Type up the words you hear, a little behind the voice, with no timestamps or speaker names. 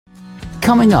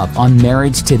Coming up on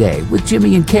Marriage Today with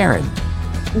Jimmy and Karen.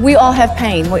 We all have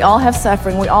pain, we all have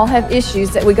suffering, we all have issues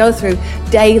that we go through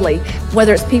daily,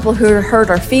 whether it's people who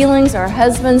hurt our feelings, our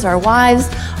husbands, our wives,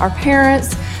 our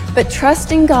parents. But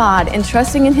trusting God and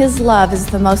trusting in His love is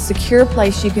the most secure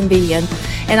place you can be in.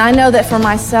 And I know that for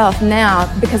myself now,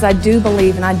 because I do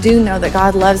believe and I do know that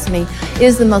God loves me, it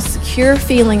is the most secure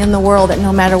feeling in the world that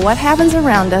no matter what happens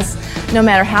around us, no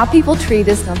matter how people treat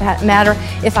us, no matter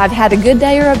if I've had a good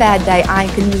day or a bad day,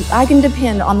 I can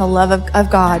depend on the love of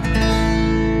God.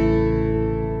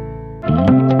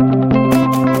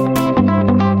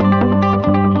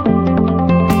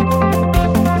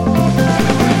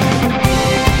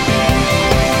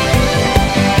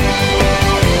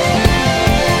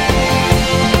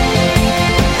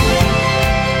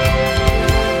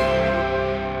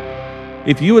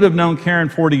 If you would have known Karen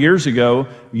 40 years ago,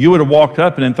 you would have walked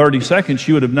up and in 30 seconds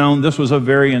you would have known this was a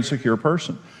very insecure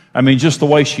person. I mean, just the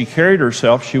way she carried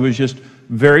herself, she was just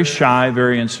very shy,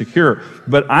 very insecure.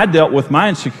 But I dealt with my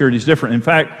insecurities different. In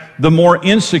fact, the more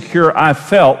insecure I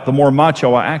felt, the more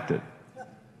macho I acted.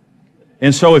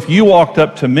 And so if you walked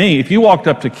up to me, if you walked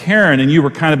up to Karen and you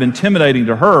were kind of intimidating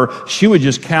to her, she would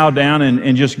just cow down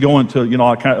and just go into,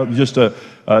 just a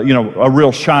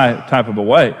real shy type of a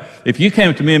way. If you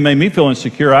came to me and made me feel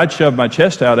insecure, I'd shove my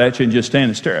chest out at you and just stand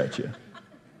and stare at you.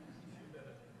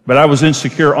 But I was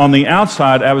insecure. On the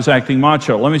outside, I was acting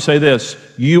macho. Let me say this.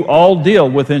 You all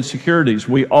deal with insecurities.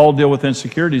 We all deal with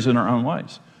insecurities in our own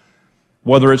ways.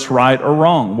 Whether it's right or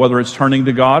wrong, whether it's turning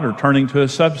to God or turning to a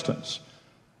substance,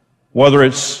 whether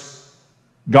it's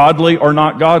godly or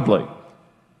not godly.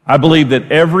 I believe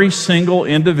that every single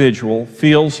individual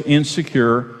feels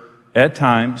insecure at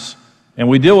times, and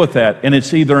we deal with that, and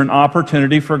it's either an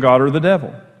opportunity for God or the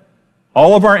devil.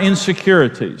 All of our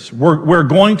insecurities, we're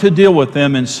going to deal with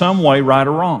them in some way, right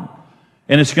or wrong,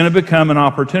 and it's going to become an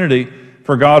opportunity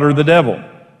for God or the devil.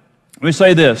 Let me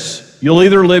say this, you'll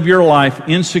either live your life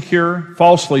insecure,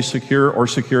 falsely secure, or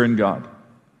secure in God.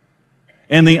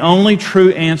 And the only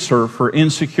true answer for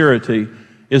insecurity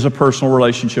is a personal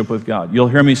relationship with God. You'll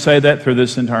hear me say that through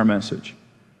this entire message.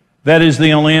 That is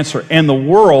the only answer. And the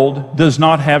world does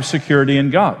not have security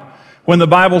in God. When the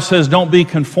Bible says don't be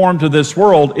conformed to this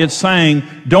world, it's saying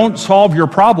don't solve your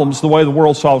problems the way the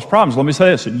world solves problems. Let me say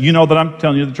this, and you know that I'm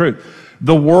telling you the truth.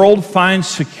 The world finds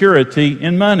security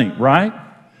in money, right?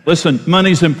 Listen,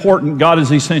 money's important, God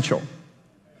is essential.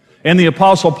 And the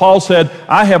Apostle Paul said,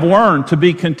 I have learned to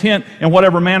be content in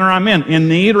whatever manner I'm in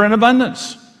need or in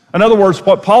abundance. In other words,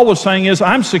 what Paul was saying is,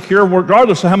 I'm secure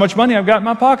regardless of how much money I've got in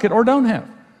my pocket or don't have.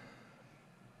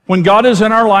 When God is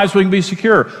in our lives, we can be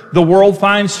secure. The world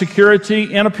finds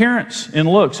security in appearance, in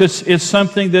looks. It's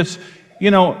something that's,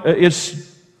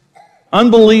 it's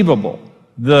unbelievable,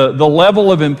 the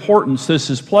level of importance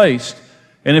this is placed.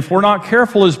 And if we're not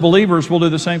careful as believers, we'll do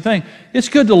the same thing. It's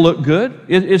good to look good.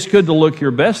 It's good to look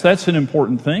your best. That's an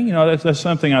important thing. That's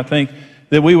something I think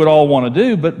that we would all want to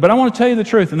do. But I want to tell you the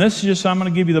truth, and this is just, I'm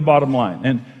going to give you the bottom line.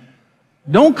 And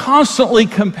don't constantly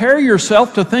compare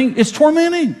yourself to things. It's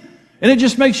tormenting. And it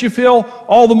just makes you feel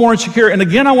all the more insecure. And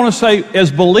again, I want to say,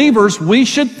 as believers, we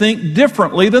should think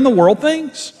differently than the world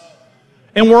thinks.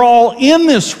 And we're all in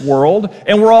this world,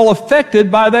 and we're all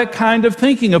affected by that kind of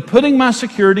thinking of putting my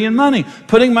security in money,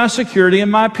 putting my security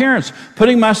in my appearance,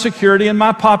 putting my security in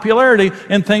my popularity,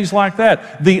 and things like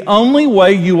that. The only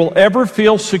way you will ever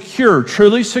feel secure,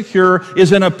 truly secure,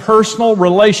 is in a personal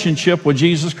relationship with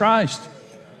Jesus Christ.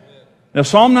 Now,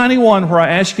 Psalm 91, where I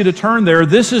ask you to turn there,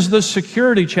 this is the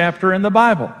security chapter in the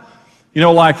Bible.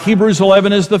 Like Hebrews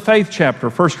 11 is the faith chapter.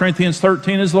 1 Corinthians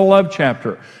 13 is the love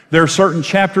chapter. There are certain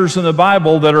chapters in the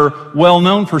Bible that are well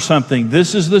known for something.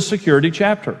 This is the security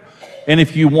chapter. And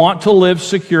if you want to live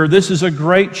secure, this is a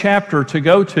great chapter to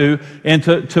go to and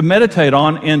to meditate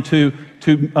on and to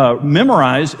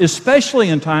memorize, especially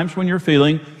in times when you're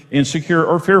feeling insecure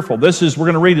or fearful. We're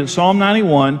going to read it, Psalm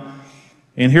 91,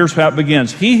 and here's how it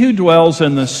begins. He who dwells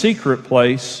in the secret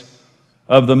place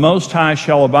of the Most High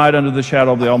shall abide under the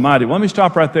shadow of the Almighty. Let me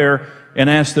stop right there and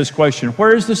ask this question.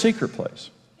 Where is the secret place?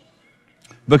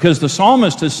 Because the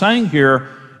psalmist is saying here,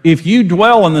 if you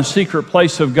dwell in the secret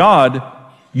place of God,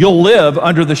 you'll live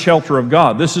under the shelter of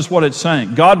God. This is what it's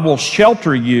saying. God will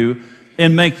shelter you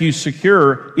and make you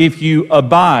secure if you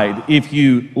abide, if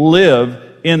you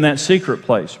live in that secret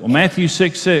place. Well, Matthew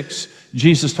 6:6,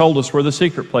 Jesus told us where the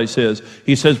secret place is.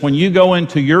 He says, when you go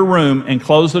into your room and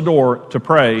close the door to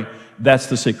pray, that's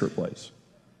the secret place.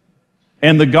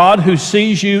 And the God who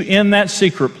sees you in that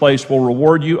secret place will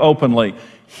reward you openly.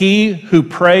 He who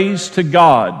prays to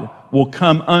God will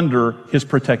come under His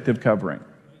protective covering.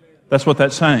 That's what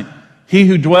that's saying. He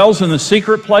who dwells in the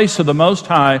secret place of the Most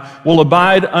High will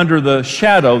abide under the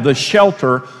shadow, the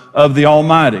shelter of the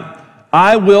Almighty.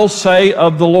 I will say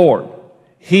of the Lord,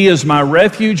 He is my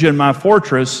refuge and my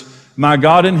fortress, my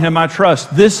God, in Him I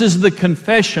trust. This is the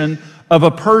confession of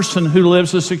a person who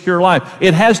lives a secure life.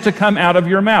 It has to come out of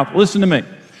your mouth. Listen to me.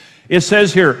 It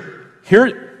says here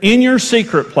in your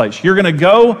secret place, you're going to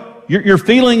go, you're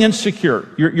feeling insecure.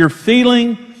 You're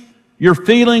feeling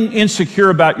insecure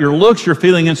about your looks. You're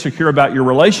feeling insecure about your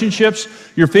relationships.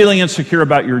 You're feeling insecure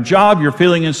about your job. You're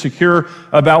feeling insecure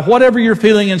about whatever you're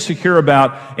feeling insecure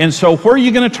about. And so where are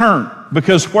you going to turn?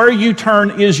 Because where you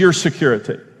turn is your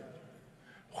security.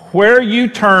 Where you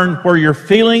turn, when you're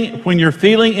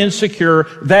feeling insecure,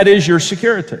 that is your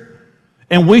security.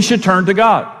 And we should turn to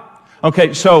God.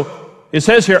 Okay, so it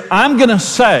says here, I'm going to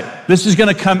say, this is going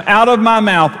to come out of my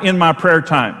mouth in my prayer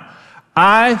time.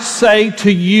 I say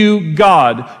to you,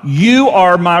 God, you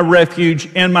are my refuge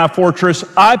and my fortress.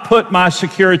 I put my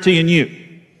security in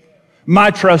you.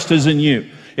 My trust is in you.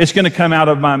 It's going to come out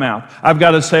of my mouth. I've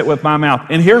got to say it with my mouth.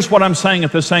 And here's what I'm saying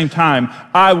at the same time.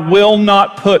 I will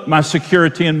not put my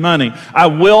security in money. I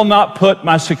will not put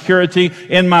my security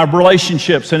in my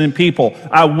relationships and in people.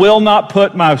 I will not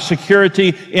put my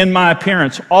security in my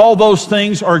appearance. All those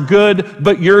things are good,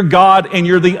 but you're God and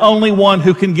you're the only one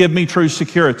who can give me true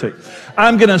security.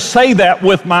 I'm going to say that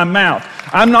with my mouth.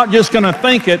 I'm not just going to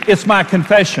think it. It's my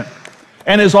confession.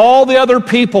 And as all the other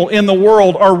people in the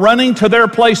world are running to their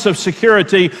place of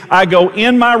security, I go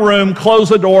in my room, close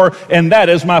the door, and that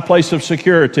is my place of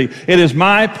security. It is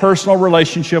my personal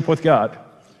relationship with God.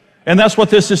 And that's what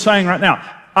this is saying right now.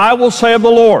 I will say of the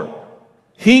Lord,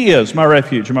 He is my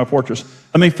refuge and my fortress.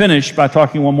 Let me finish by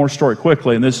talking one more story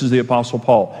quickly, and this is the Apostle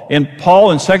Paul. And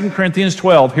Paul in 2 Corinthians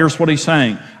 12, here's what he's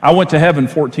saying. I went to heaven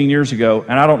 14 years ago,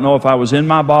 and I don't know if I was in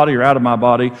my body or out of my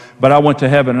body, but I went to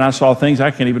heaven and I saw things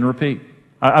I can't even repeat.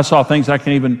 I saw things I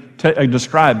can't even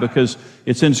describe because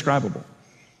it's indescribable.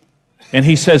 And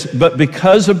he says, but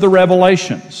because of the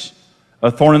revelations,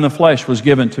 a thorn in the flesh was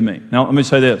given to me. Now, let me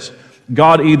say this.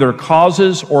 God either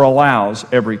causes or allows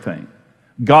everything.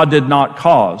 God did not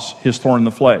cause his thorn in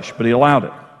the flesh, but he allowed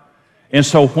it. And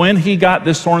so when he got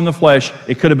this thorn in the flesh,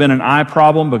 it could have been an eye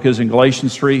problem because in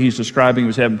Galatians 3, he's describing he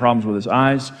was having problems with his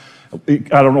eyes. I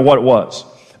don't know what it was,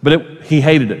 but he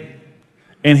hated it.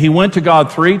 And he went to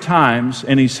God 3 times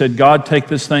and he said, God, take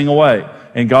this thing away.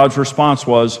 And God's response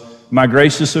was, my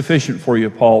grace is sufficient for you,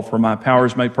 Paul, for my power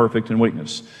is made perfect in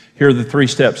weakness. Here are the 3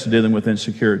 steps to dealing with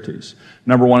insecurities.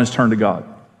 Number 1 is turn to God.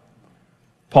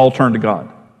 Paul turned to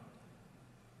God.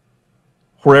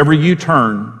 Wherever you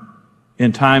turn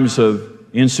in times of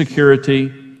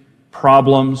insecurity,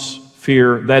 problems,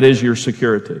 fear, that is your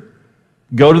security.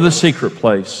 Go to the secret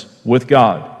place with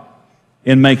God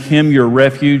and make Him your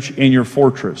refuge and your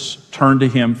fortress. Turn to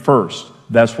Him first.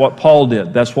 That's what Paul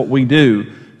did. That's what we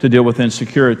do to deal with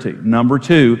insecurity. Number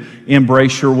 2,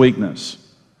 embrace your weakness.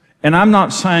 And I'm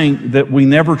not saying that we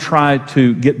never try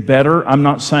to get better. I'm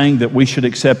not saying that we should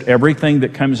accept everything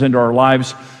that comes into our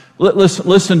lives.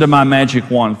 Listen to my magic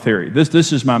wand theory.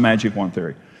 This is my magic wand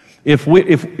theory.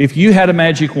 If you had a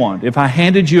magic wand, if I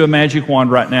handed you a magic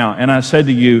wand right now and I said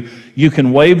to you, you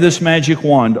can wave this magic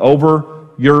wand over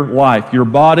your life, your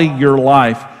body, your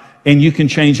life, and you can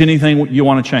change anything you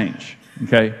want to change,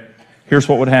 okay? Here's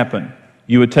what would happen.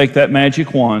 You would take that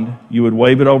magic wand, you would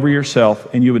wave it over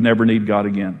yourself, and you would never need God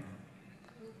again.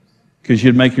 Because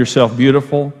you'd make yourself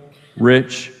beautiful,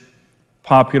 rich,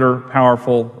 popular,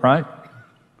 powerful, right?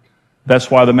 That's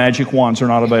why the magic wands are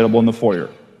not available in the foyer.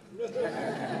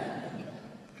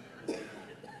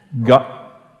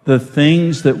 God, the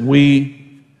things that we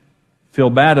feel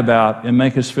bad about and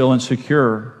make us feel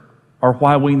insecure are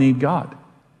why we need God.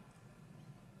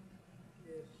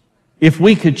 If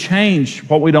we could change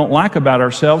what we don't like about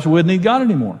ourselves, we wouldn't need God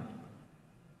anymore.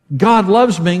 God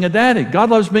loves being a daddy.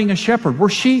 God loves being a shepherd. We're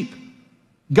sheep.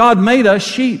 God made us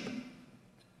sheep.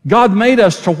 God made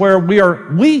us to where we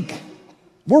are weak.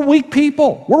 We're weak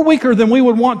people. We're weaker than we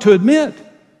would want to admit.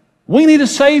 We need a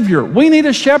Savior. We need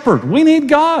a shepherd. We need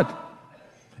God.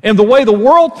 And the way the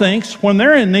world thinks when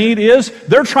they're in need is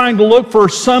they're trying to look for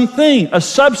something, a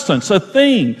substance, a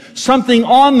thing, something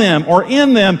on them or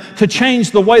in them to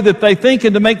change the way that they think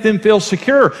and to make them feel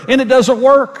secure. And it doesn't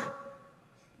work.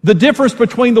 The difference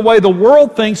between the way the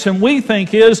world thinks and we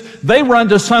think is they run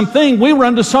to something, we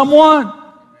run to someone.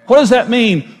 What does that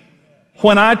mean?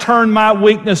 When I turn my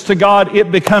weakness to God,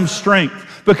 it becomes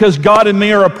strength because God and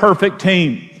me are a perfect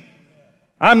team.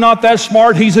 I'm not that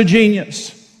smart, He's a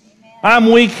genius.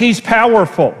 I'm weak, He's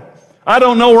powerful. I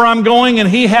don't know where I'm going, and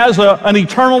He has an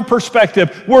eternal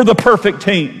perspective. We're the perfect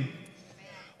team.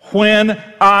 when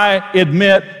I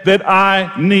admit that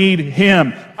I need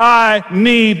Him. I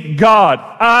need God.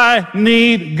 I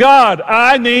need God.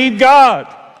 I need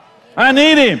God. I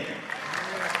need Him.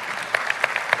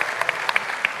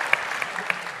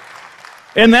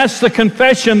 And that's the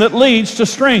confession that leads to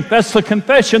strength. That's the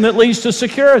confession that leads to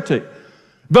security.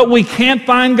 But we can't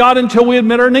find God until we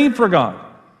admit our need for God.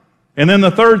 And then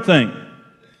the third thing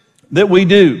that we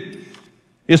do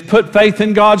is put faith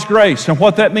in God's grace. And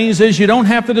what that means is you don't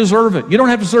have to deserve it. You don't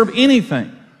have to deserve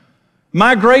anything.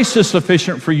 My grace is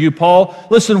sufficient for you, Paul.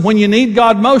 Listen, when you need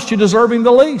God most, you deserve Him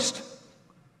the least.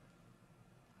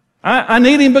 I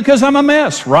need Him because I'm a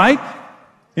mess, right?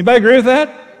 Anybody agree with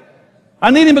that? I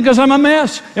need Him because I'm a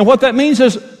mess. And what that means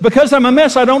is because I'm a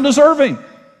mess, I don't deserve Him.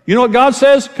 You know what God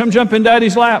says? Come jump in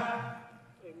Daddy's lap.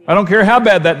 I don't care how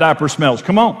bad that diaper smells.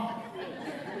 Come on.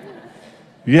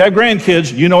 If you have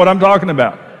grandkids, you know what I'm talking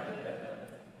about.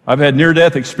 I've had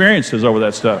near-death experiences over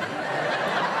that stuff.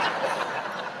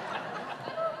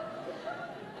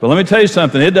 But let me tell you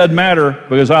something. It doesn't matter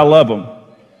because I love them,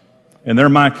 and they're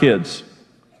my kids.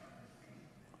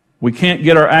 We can't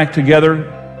get our act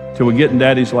together till we get in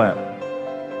Daddy's lap.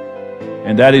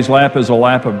 And Daddy's lap is a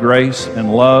lap of grace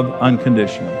and love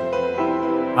unconditional.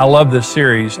 I love this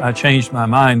series, I Changed My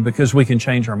Mind, because we can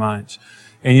change our minds.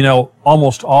 And you know,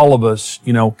 almost all of us,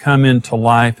 come into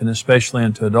life and especially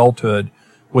into adulthood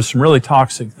with some really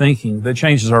toxic thinking that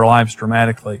changes our lives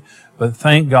dramatically. But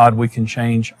thank God we can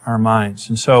change our minds.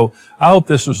 And so I hope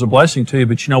this was a blessing to you.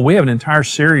 But we have an entire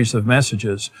series of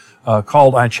messages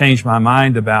called I Changed My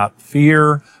Mind about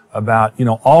fear, about,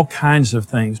 all kinds of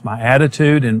things, my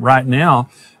attitude. And right now,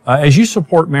 as you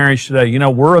support Marriage Today,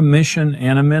 we're a mission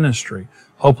and a ministry.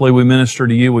 Hopefully we minister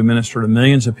to you. We minister to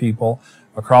millions of people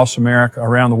across America,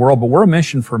 around the world, but we're a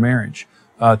mission for marriage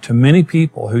to many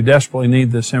people who desperately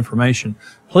need this information.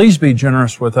 Please be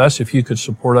generous with us if you could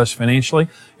support us financially.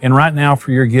 And right now,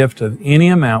 for your gift of any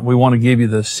amount, we want to give you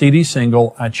the CD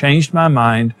single, I Changed My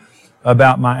Mind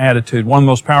About My Attitude. One of the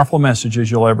most powerful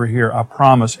messages you'll ever hear, I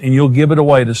promise. And you'll give it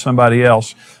away to somebody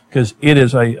else because it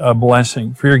is a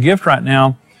blessing. For your gift right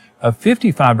now of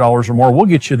 $55 or more, we'll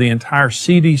get you the entire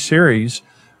CD series,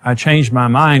 I Changed My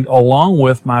Mind, along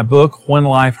with my book, When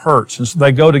Life Hurts. And so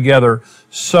they go together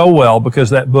so well because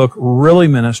that book really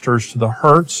ministers to the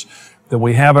hurts that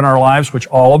we have in our lives, which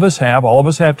all of us have. All of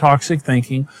us have toxic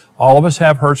thinking. All of us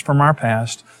have hurts from our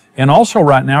past. And also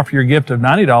right now, for your gift of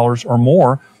 $90 or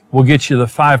more, we'll get you the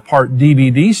 5-part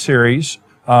DVD series,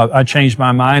 I Changed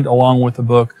My Mind, along with the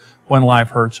book, When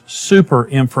Life Hurts. Super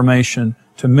information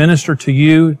to minister to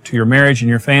you, to your marriage and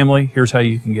your family. Here's how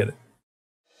you can get it.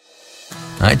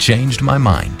 I Changed My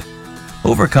Mind.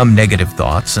 Overcome negative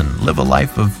thoughts and live a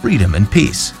life of freedom and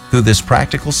peace through this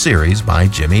practical series by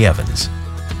Jimmy Evans.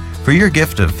 For your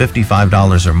gift of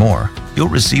 $55 or more, you'll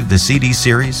receive the CD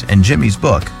series and Jimmy's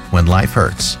book, When Life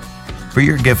Hurts. For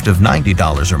your gift of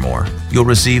 $90 or more, you'll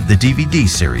receive the DVD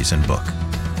series and book.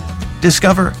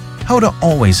 Discover how to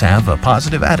always have a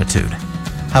positive attitude,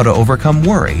 how to overcome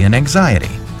worry and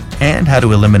anxiety, and how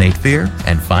to eliminate fear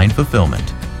and find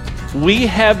fulfillment. We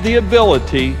have the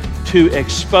ability to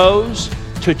expose,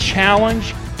 to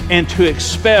challenge, and to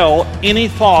expel any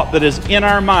thought that is in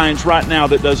our minds right now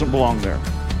that doesn't belong there.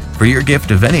 For your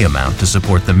gift of any amount to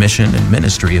support the mission and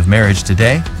ministry of Marriage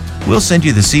Today, we'll send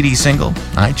you the CD single,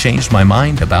 I Changed My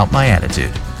Mind About My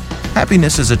Attitude.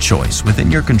 Happiness is a choice within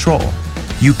your control.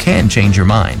 You can change your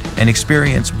mind and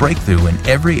experience breakthrough in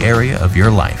every area of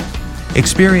your life.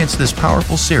 Experience this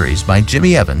powerful series by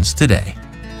Jimmy Evans today.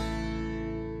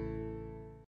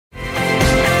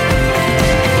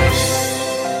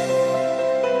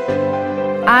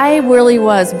 I really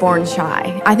was born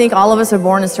shy. I think all of us are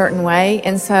born a certain way.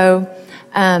 And so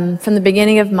from the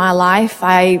beginning of my life,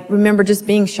 I remember just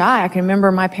being shy. I can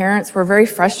remember my parents were very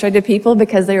frustrated people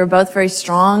because they were both very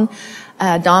strong,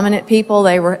 dominant people.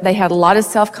 They had a lot of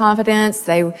self-confidence.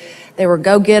 They were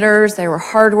go-getters. They were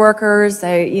hard workers.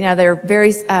 They were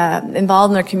very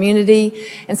involved in their community.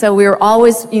 And so we were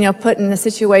always, put in a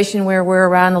situation where we're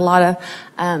around a lot of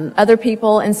other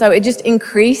people. And so it just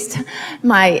increased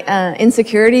my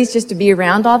insecurities just to be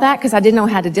around all that because I didn't know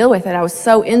how to deal with it. I was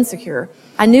so insecure.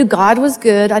 I knew God was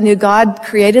good. I knew God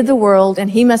created the world and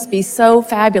He must be so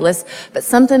fabulous. But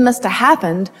something must have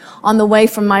happened on the way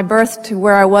from my birth to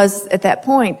where I was at that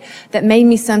point that made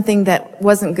me something that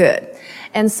wasn't good.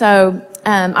 And so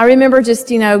I remember just,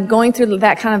 going through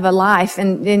that kind of a life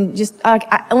and just,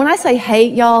 when I say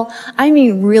hate, y'all, I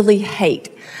mean really hate.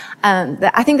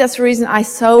 I think that's the reason I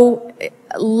so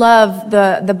love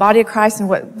the body of Christ and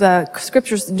what the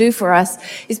scriptures do for us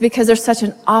is because there's such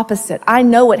an opposite. I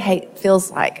know what hate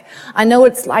feels like. I know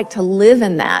what it's like to live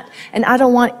in that. And I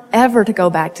don't want ever to go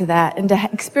back to that. And to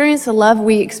experience the love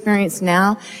we experience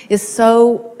now is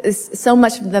so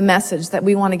much of the message that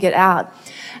we want to get out.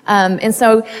 And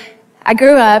so I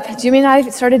grew up, Jimmy and I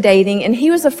started dating, and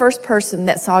he was the first person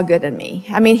that saw good in me.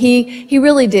 I mean, he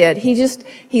really did.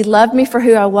 He loved me for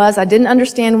who I was. I didn't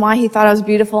understand why he thought I was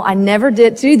beautiful. I never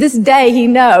did. To this day, he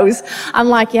knows. I'm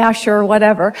like, yeah, sure,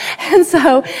 whatever. And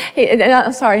so,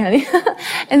 sorry, honey.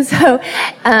 And so,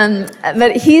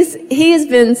 but he has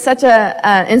been such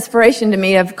a inspiration to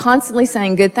me of constantly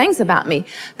saying good things about me,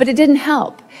 but it didn't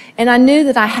help. And I knew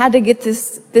that I had to get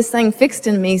this thing fixed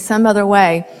in me some other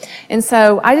way. And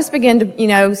so I just began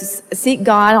to, seek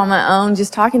God on my own,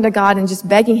 just talking to God and just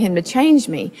begging him to change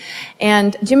me.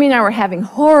 And Jimmy and I were having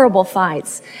horrible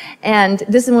fights. And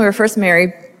this is when we were first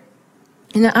married.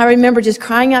 And I remember just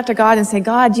crying out to God and saying,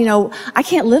 God, I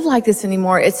can't live like this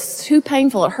anymore. It's too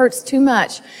painful. It hurts too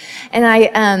much. And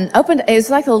I it was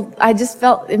like I just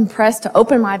felt impressed to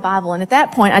open my Bible. And at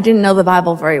that point, I didn't know the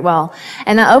Bible very well.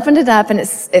 And I opened it up, and it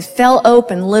fell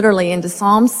open literally into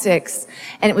Psalm 6.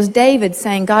 And it was David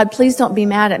saying, God, please don't be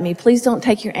mad at me. Please don't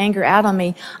take your anger out on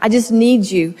me. I just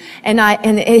need you.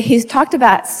 And he's talked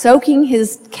about soaking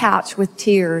his couch with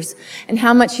tears and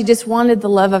how much he just wanted the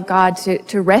love of God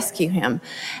to rescue him.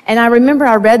 And I remember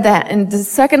I read that, and the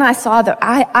second I saw that,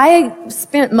 I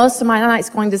spent most of my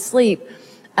nights going to sleep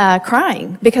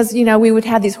crying because, we would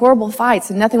have these horrible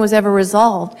fights and nothing was ever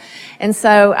resolved. And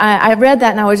so I read that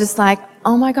and I was just like,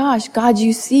 oh my gosh, God,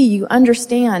 you see, you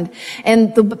understand.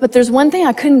 But there's one thing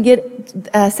I couldn't get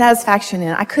satisfaction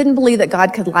in. I couldn't believe that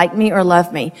God could like me or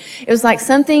love me. It was like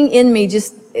something in me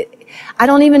just,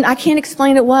 I can't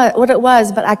explain what it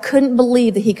was, but I couldn't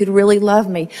believe that he could really love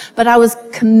me. But I was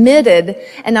committed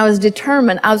and I was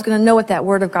determined I was going to know what that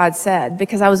word of God said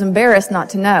because I was embarrassed not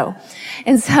to know.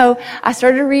 And so I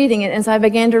started reading it, and as I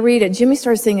began to read it, Jimmy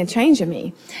started seeing a change in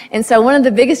me. And so one of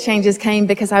the biggest changes came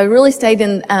because I really stayed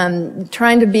in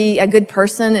trying to be a good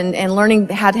person and learning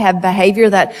how to have behavior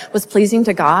that was pleasing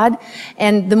to God.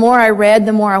 And the more I read,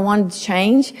 the more I wanted to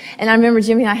change. And I remember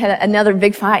Jimmy and I had another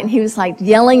big fight, and he was like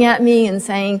yelling at me and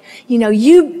saying,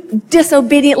 you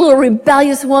disobedient little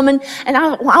rebellious woman. And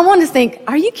I wanted to think,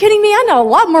 are you kidding me? I know a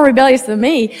lot more rebellious than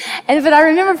me. But I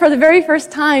remember for the very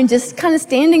first time just kind of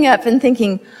standing up and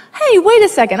thinking, hey, wait a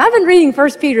second, I've been reading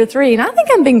 1 Peter 3, and I think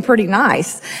I'm being pretty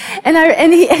nice. And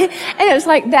it was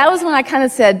like, that was when I kind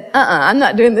of said, I'm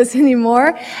not doing this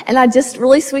anymore. And I just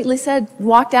really sweetly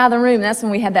walked out of the room. And that's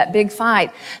when we had that big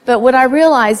fight. But what I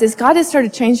realized is God has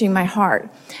started changing my heart.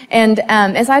 And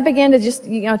as I began to just,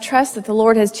 trust that the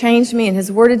Lord has changed me and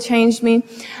his word had changed me,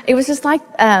 it was just like,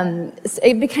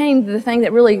 it became the thing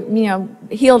that really,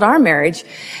 healed our marriage.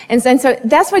 And so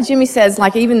that's what Jimmy says,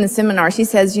 like even in the seminars, he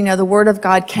says, the word of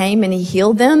God came and he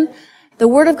healed them. The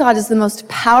Word of God is the most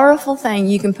powerful thing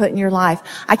you can put in your life.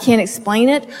 I can't explain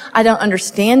it. I don't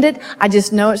understand it. I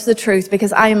just know it's the truth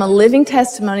because I am a living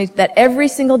testimony that every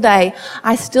single day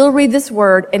I still read this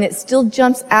Word and it still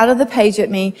jumps out of the page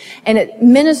at me and it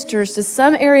ministers to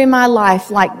some area of my life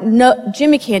like, no,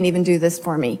 Jimmy can't even do this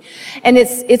for me. And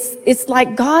it's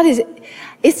like God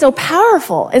it's so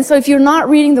powerful. And so if you're not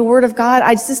reading the Word of God,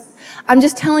 I'm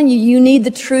just telling you, you need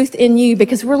the truth in you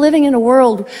because we're living in a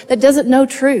world that doesn't know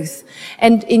truth.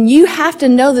 And you have to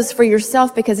know this for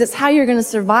yourself because it's how you're going to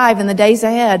survive in the days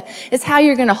ahead. It's how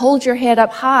you're going to hold your head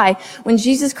up high when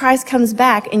Jesus Christ comes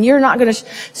back, and you're not going to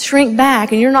shrink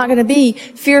back, and you're not going to be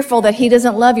fearful that he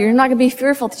doesn't love you. You're not going to be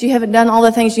fearful that you haven't done all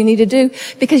the things you need to do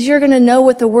because you're going to know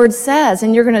what the Word says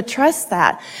and you're going to trust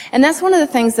that. And that's one of the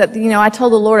things that, I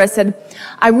told the Lord, I said,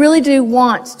 I really do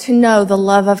want to know the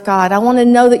love of God. I want to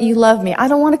know that you love me. I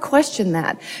don't want to question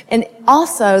that. And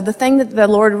also, the thing that the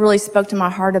Lord really spoke to my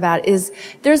heart about is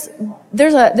there's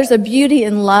a beauty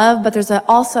in love, but there's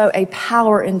also a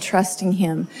power in trusting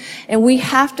him. And we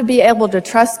have to be able to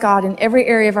trust God in every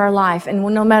area of our life. And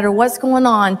no matter what's going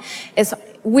on,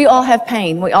 we all have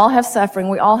pain. We all have suffering.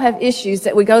 We all have issues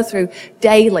that we go through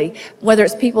daily, whether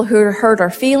it's people who hurt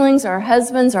our feelings, our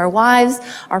husbands, our wives,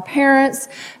 our parents.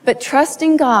 But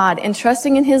trusting God and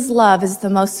trusting in his love is the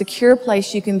most secure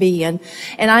place you can be in.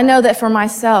 And I know that for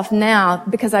myself now,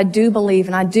 because I do believe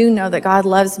and I do know that God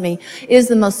loves me, it is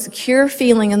the most secure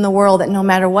feeling in the world that no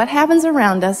matter what happens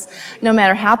around us, no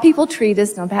matter how people treat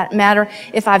us, no matter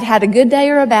if I've had a good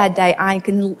day or a bad day, I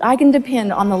can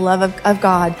depend on the love of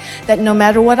God, that no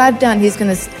matter what I've done, he's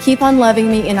going to keep on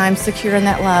loving me and I'm secure in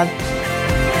that love.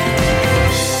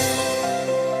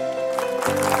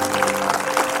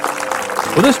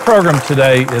 Well, this program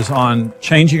today is on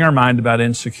changing our mind about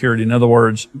insecurity. In other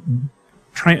words,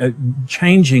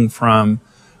 changing from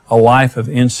a life of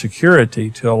insecurity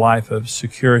to a life of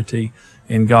security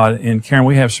in God. And Karen,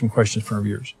 we have some questions from our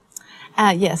viewers.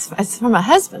 Yes, it's from my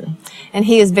husband, and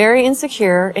he is very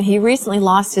insecure, and he recently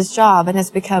lost his job and has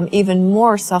become even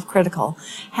more self-critical.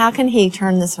 How can he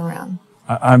turn this around?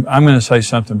 I'm going to say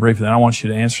something briefly, and I want you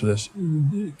to answer this.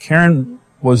 Karen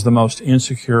was the most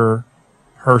insecure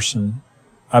person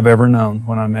I've ever known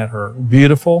when I met her.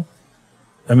 Beautiful,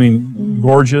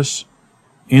 gorgeous,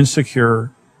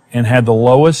 insecure, and had the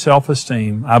lowest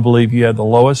self-esteem. I believe you had the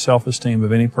lowest self-esteem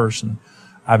of any person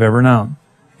I've ever known.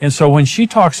 And so when she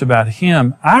talks about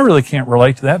him, I really can't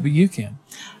relate to that, but you can.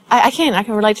 I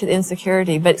can relate to the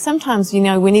insecurity, but sometimes, we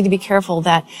need to be careful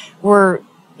that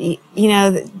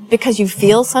because you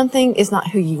feel something is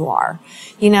not who you are.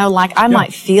 I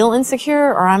might feel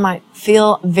insecure, or I might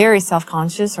feel very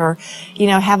self-conscious, or,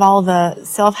 have all the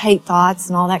self-hate thoughts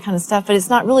and all that kind of stuff, but it's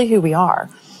not really who we are.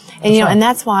 And, and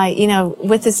that's why,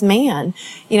 with this man,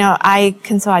 I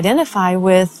can so identify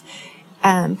with,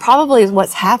 probably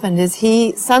what's happened is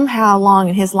he somehow along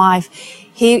in his life,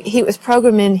 he was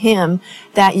programming him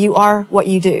that you are what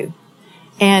you do.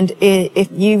 And if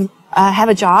you have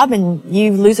a job and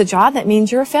you lose a job, that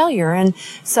means you're a failure. And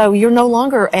so you're no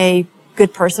longer a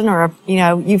good person, or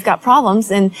you've got problems,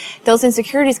 and those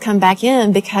insecurities come back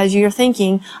in because you're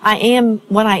thinking, I am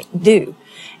what I do.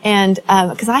 And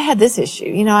because I had this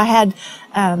issue, I had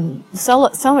so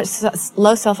much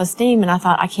low self-esteem, and I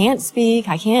thought, I can't speak,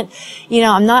 I can't,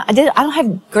 I don't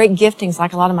have great giftings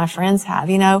like a lot of my friends have,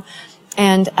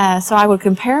 And so I would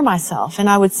compare myself, and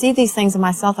I would see these things in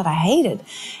myself that I hated.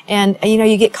 And,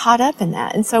 you get caught up in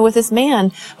that. And so with this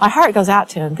man, my heart goes out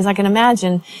to him, because I can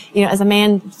imagine, as a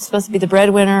man supposed to be the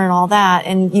breadwinner and all that,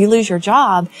 and you lose your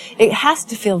job, it has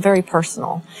to feel very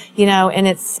personal,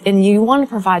 and you want to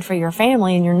provide for your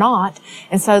family, and you're not.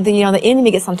 And so the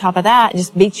enemy gets on top of that and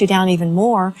just beats you down even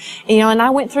more. And I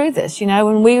went through this,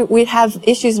 when we'd have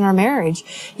issues in our marriage,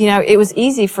 it was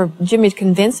easy for Jimmy to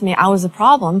convince me I was a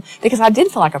problem, because I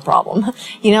did feel like a problem.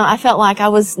 I felt like I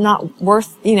was not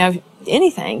worth,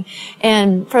 anything.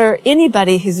 And for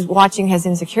anybody who's watching has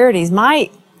insecurities,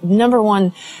 my number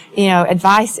one,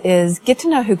 advice is get to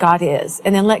know who God is,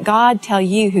 and then let God tell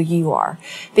you who you are.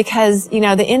 Because,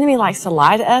 the enemy likes to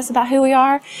lie to us about who we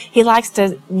are. He likes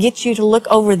to get you to look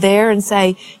over there and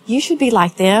say, you should be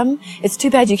like them. It's too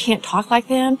bad you can't talk like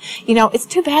them. It's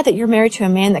too bad that you're married to a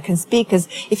man that can speak, because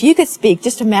if you could speak,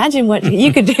 just imagine what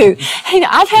you could do.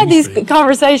 I've had these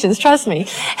conversations, trust me.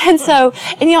 And so,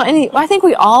 and I think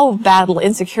we all battle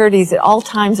insecurities at all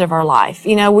times of our life.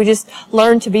 We just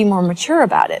learn to be more mature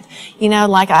about it.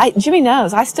 Jimmy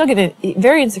knows I still get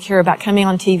very insecure about coming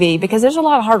on TV, because there's a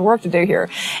lot of hard work to do here.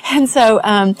 And so,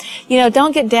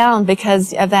 don't get down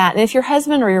because of that. And if your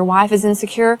husband or your wife is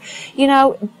insecure,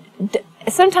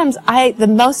 sometimes the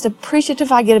most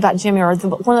appreciative I get about Jimmy, or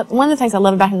one of the things I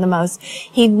love about him the most,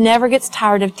 he never gets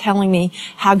tired of telling me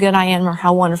how good I am or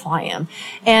how wonderful I am.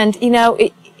 And,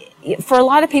 for a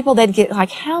lot of people, they'd get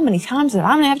like, how many times am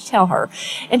I going to have to tell her?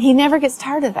 And he never gets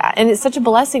tired of that. And it's such a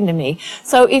blessing to me.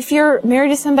 So if you're married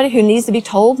to somebody who needs to be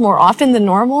told more often than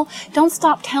normal, don't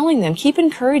stop telling them. Keep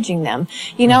encouraging them,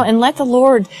 and let the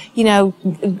Lord,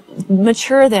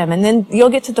 mature them. And then you'll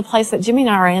get to the place that Jimmy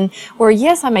and I are in, where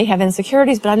yes, I may have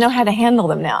insecurities, but I know how to handle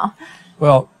them now.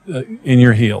 Well, and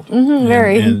you're healed. Mm-hmm,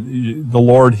 very. And the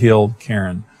Lord healed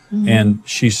Karen, and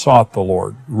she sought the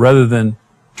Lord. Rather than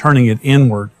turning it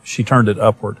inward, she turned it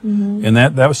upward. Mm-hmm. And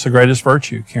that was the greatest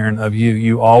virtue, Karen, of you.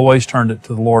 You always turned it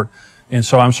to the Lord. And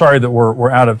so I'm sorry that we're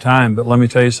out of time, but let me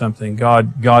tell you something.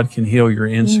 God can heal your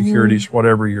insecurities,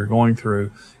 whatever you're going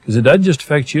through, because it doesn't just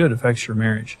affect you, it affects your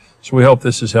marriage. So we hope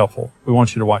this is helpful. We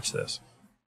want you to watch this.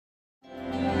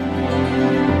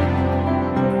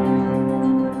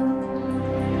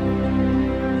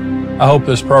 I hope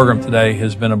this program today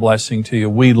has been a blessing to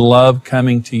you. We love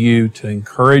coming to you to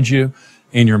encourage you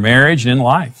in your marriage and in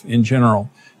life in general.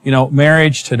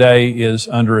 Marriage today is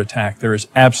under attack. There is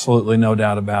absolutely no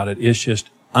doubt about it. It's just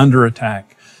under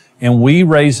attack. And we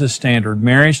raise the standard.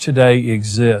 Marriage today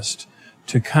exists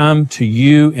to come to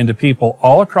you and to people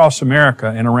all across America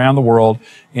and around the world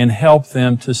and help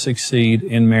them to succeed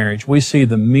in marriage. We see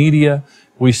the media,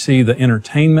 we see the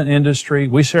entertainment industry,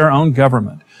 we see our own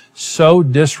government so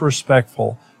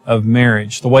disrespectful of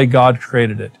marriage, the way God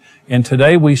created it. And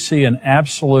today we see an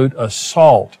absolute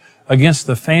assault against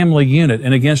the family unit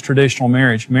and against traditional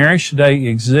marriage. Marriage today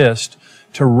exists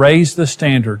to raise the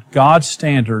standard, God's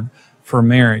standard for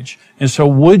marriage. And so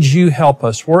would you help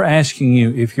us? We're asking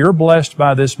you, if you're blessed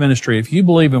by this ministry, if you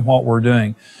believe in what we're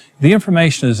doing, The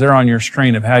information is there on your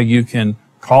screen of how you can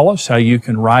call us, how you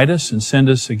can write us and send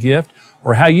us a gift,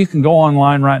 or how you can go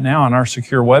online right now on our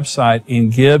secure website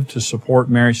and give to support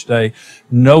Marriage Today.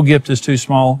 No gift is too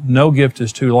small, no gift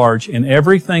is too large, and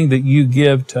everything that you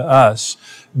give to us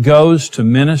goes to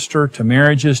minister to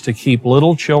marriages, to keep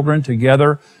little children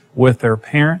together with their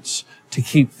parents, to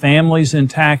keep families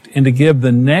intact, and to give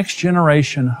the next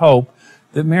generation hope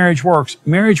that marriage works.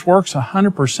 Marriage works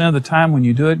 100% of the time when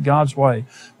you do it God's way.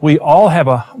 We all have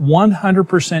a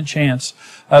 100% chance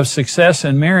of success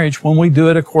in marriage when we do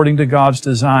it according to God's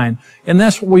design. And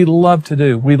that's what we love to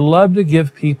do. We love to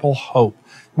give people hope.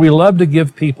 We love to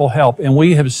give people help. And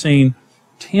we have seen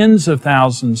tens of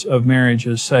thousands of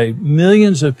marriages saved,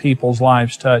 millions of people's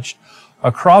lives touched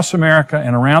across America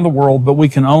and around the world, but we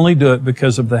can only do it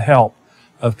because of the help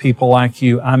of people like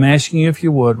you. I'm asking you, if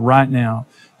you would, right now,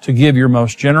 to give your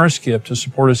most generous gift to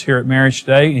support us here at Marriage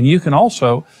Today. And you can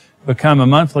also become a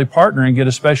monthly partner and get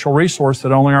a special resource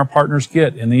that only our partners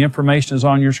get. And the information is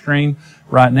on your screen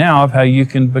right now of how you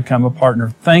can become a partner.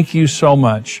 Thank you so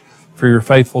much for your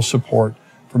faithful support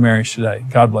for Marriage Today.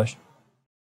 God bless you.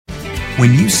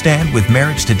 When you stand with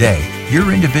Marriage Today,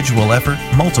 your individual effort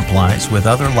multiplies with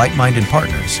other like-minded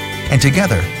partners. And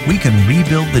together, we can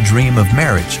rebuild the dream of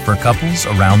marriage for couples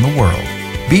around the world.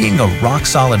 Being a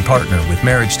rock-solid partner with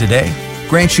Marriage Today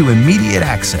grants you immediate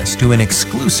access to an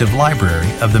exclusive library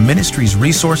of the ministry's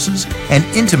resources and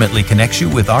intimately connects you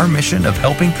with our mission of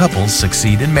helping couples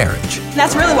succeed in marriage.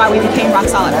 That's really why we became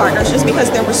rock-solid partners, just because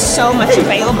there was so much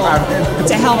available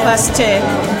to help us to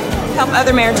help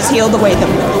other marriages heal the way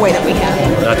that we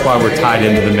have. That's why we're tied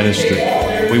into the ministry.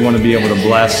 We want to be able to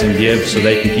bless and give so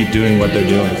they can keep doing what they're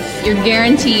doing. You're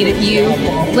guaranteed if you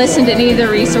listen to any of the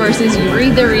resources, you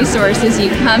read the resources, you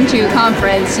come to a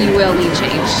conference, you will be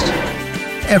changed.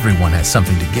 Everyone has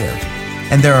something to give,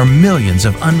 and there are millions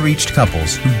of unreached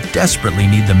couples who desperately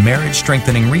need the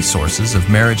marriage-strengthening resources of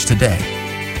Marriage Today.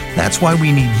 That's why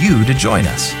we need you to join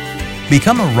us.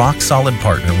 Become a rock-solid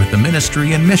partner with the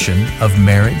ministry and mission of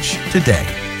Marriage Today.